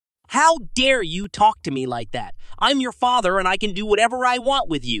How dare you talk to me like that? I'm your father and I can do whatever I want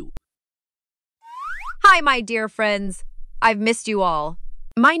with you. Hi, my dear friends. I've missed you all.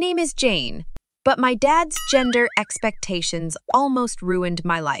 My name is Jane, but my dad's gender expectations almost ruined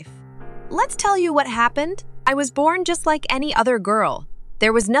my life. Let's tell you what happened. I was born just like any other girl.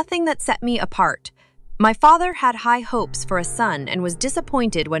 There was nothing that set me apart. My father had high hopes for a son and was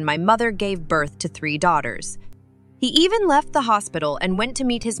disappointed when my mother gave birth to 3 daughters. He even left the hospital and went to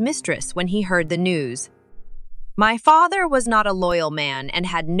meet his mistress when he heard the news. My father was not a loyal man and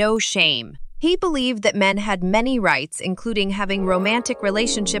had no shame. He believed that men had many rights, including having romantic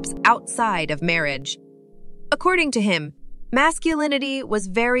relationships outside of marriage. According to him, masculinity was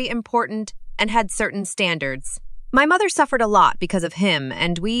very important and had certain standards. My mother suffered a lot because of him,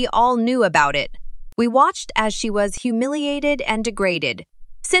 and we all knew about it. We watched as she was humiliated and degraded.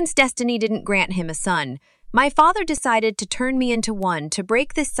 Since destiny didn't grant him a son, my father decided to turn me into one to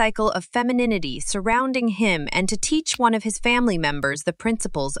break this cycle of femininity surrounding him and to teach one of his family members the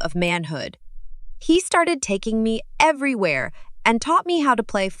principles of manhood. He started taking me everywhere and taught me how to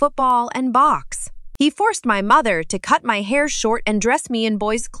play football and box. He forced my mother to cut my hair short and dress me in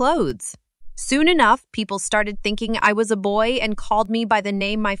boys' clothes. Soon enough, people started thinking I was a boy and called me by the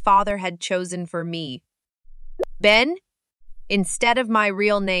name my father had chosen for me, Ben, instead of my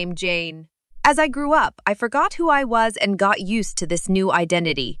real name, Jane. As I grew up, I forgot who I was and got used to this new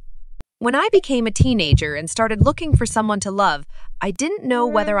identity. When I became a teenager and started looking for someone to love, I didn't know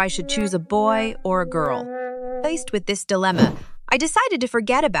whether I should choose a boy or a girl. Faced with this dilemma, I decided to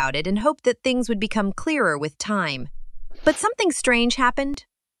forget about it and hope that things would become clearer with time. But something strange happened.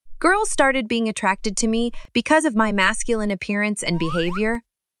 Girls started being attracted to me because of my masculine appearance and behavior.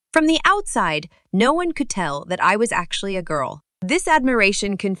 From the outside, no one could tell that I was actually a girl. This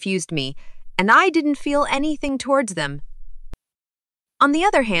admiration confused me, and I didn't feel anything towards them. On the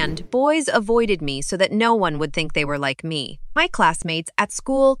other hand, boys avoided me so that no one would think they were like me. My classmates at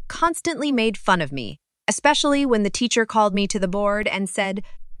school constantly made fun of me, especially when the teacher called me to the board and said,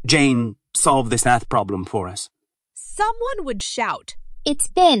 Jane, solve this math problem for us. Someone would shout, It's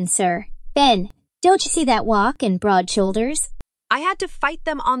Ben, sir. Ben, don't you see that walk and broad shoulders? I had to fight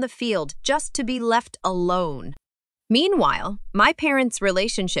them on the field just to be left alone. Meanwhile, my parents'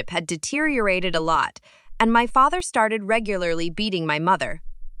 relationship had deteriorated a lot, and my father started regularly beating my mother,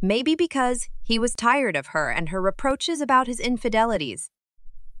 maybe because he was tired of her and her reproaches about his infidelities.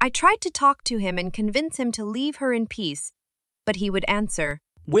 I tried to talk to him and convince him to leave her in peace, but he would answer,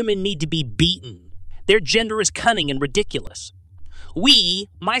 Women need to be beaten. Their gender is cunning and ridiculous. We,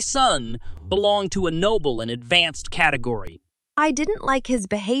 my son, belong to a noble and advanced category. I didn't like his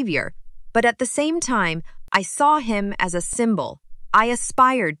behavior, but at the same time, I saw him as a symbol I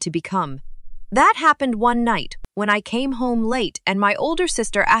aspired to become. That happened one night when I came home late and my older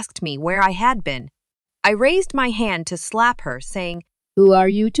sister asked me where I had been. I raised my hand to slap her, saying, Who are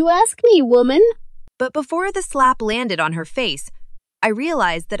you to ask me, woman? But before the slap landed on her face, I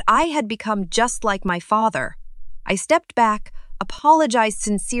realized that I had become just like my father. I stepped back, apologized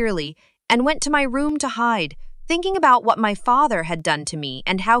sincerely, and went to my room to hide, thinking about what my father had done to me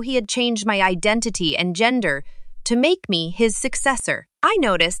and how he had changed my identity and gender to make me his successor. I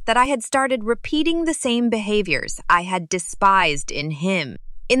noticed that I had started repeating the same behaviors I had despised in him.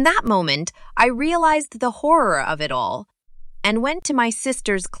 In that moment, I realized the horror of it all and went to my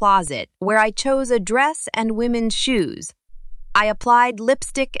sister's closet, where I chose a dress and women's shoes. I applied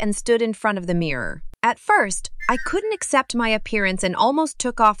lipstick and stood in front of the mirror. At first, I couldn't accept my appearance and almost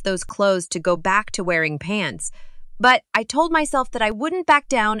took off those clothes to go back to wearing pants. But I told myself that I wouldn't back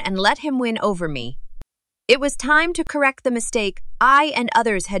down and let him win over me. It was time to correct the mistake I and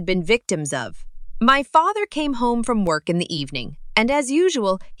others had been victims of. My father came home from work in the evening, and as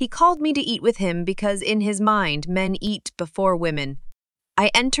usual, he called me to eat with him because in his mind, men eat before women.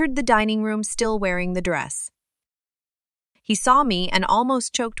 I entered the dining room still wearing the dress. He saw me and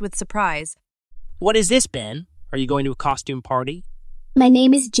almost choked with surprise. What is this, Ben? Are you going to a costume party? My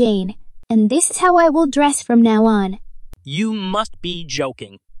name is Jane, and this is how I will dress from now on. You must be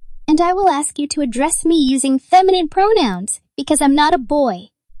joking. And I will ask you to address me using feminine pronouns, because I'm not a boy.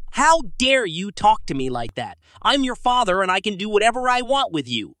 How dare you talk to me like that? I'm your father and I can do whatever I want with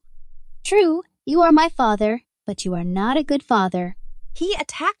you. True, you are my father, but you are not a good father. He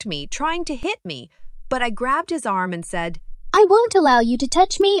attacked me, trying to hit me, but I grabbed his arm and said, I won't allow you to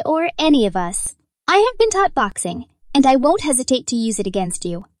touch me or any of us. I have been taught boxing, and I won't hesitate to use it against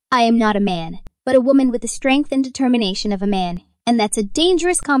you. I am not a man, but a woman with the strength and determination of a man, and that's a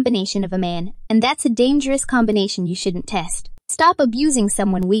dangerous combination of a man, and that's a dangerous combination you shouldn't test. Stop abusing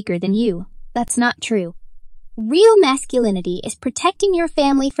someone weaker than you. That's not true. Real masculinity is protecting your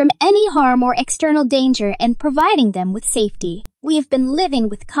family from any harm or external danger and providing them with safety. We have been living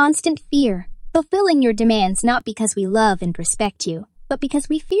with constant fear, fulfilling your demands not because we love and respect you, but because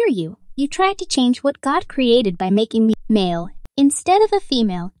we fear you. You tried to change what God created by making me male instead of a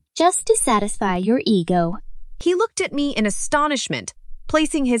female, just to satisfy your ego. He looked at me in astonishment,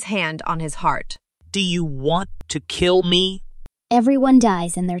 placing his hand on his heart. Do you want to kill me? Everyone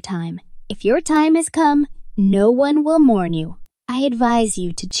dies in their time. If your time has come, no one will mourn you. I advise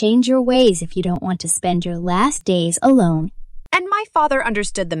you to change your ways if you don't want to spend your last days alone. And my father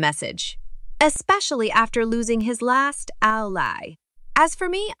understood the message, especially after losing his last ally. As for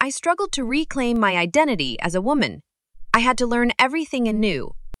me, I struggled to reclaim my identity as a woman. I had to learn everything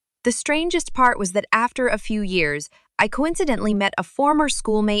anew. The strangest part was that after a few years, I coincidentally met a former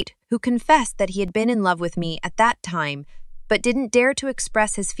schoolmate who confessed that he had been in love with me at that time, but didn't dare to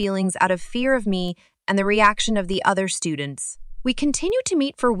express his feelings out of fear of me and the reaction of the other students. We continued to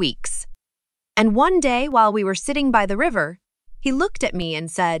meet for weeks. And one day, while we were sitting by the river, he looked at me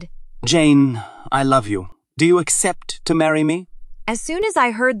and said, "Jane, I love you. Do you accept to marry me?" As soon as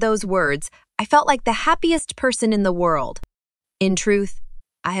I heard those words, I felt like the happiest person in the world. In truth,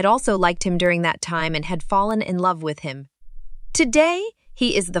 I had also liked him during that time and had fallen in love with him. Today,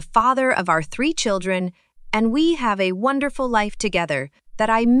 he is the father of our 3 children, and we have a wonderful life together that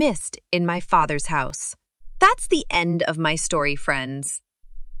I missed in my father's house. That's the end of my story, friends.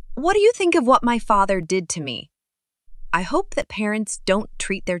 What do you think of what my father did to me? I hope that parents don't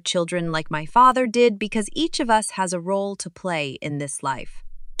treat their children like my father did, because each of us has a role to play in this life.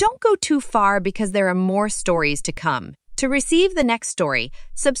 Don't go too far because there are more stories to come. To receive the next story,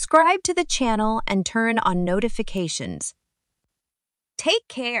 subscribe to the channel and turn on notifications. Take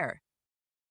care.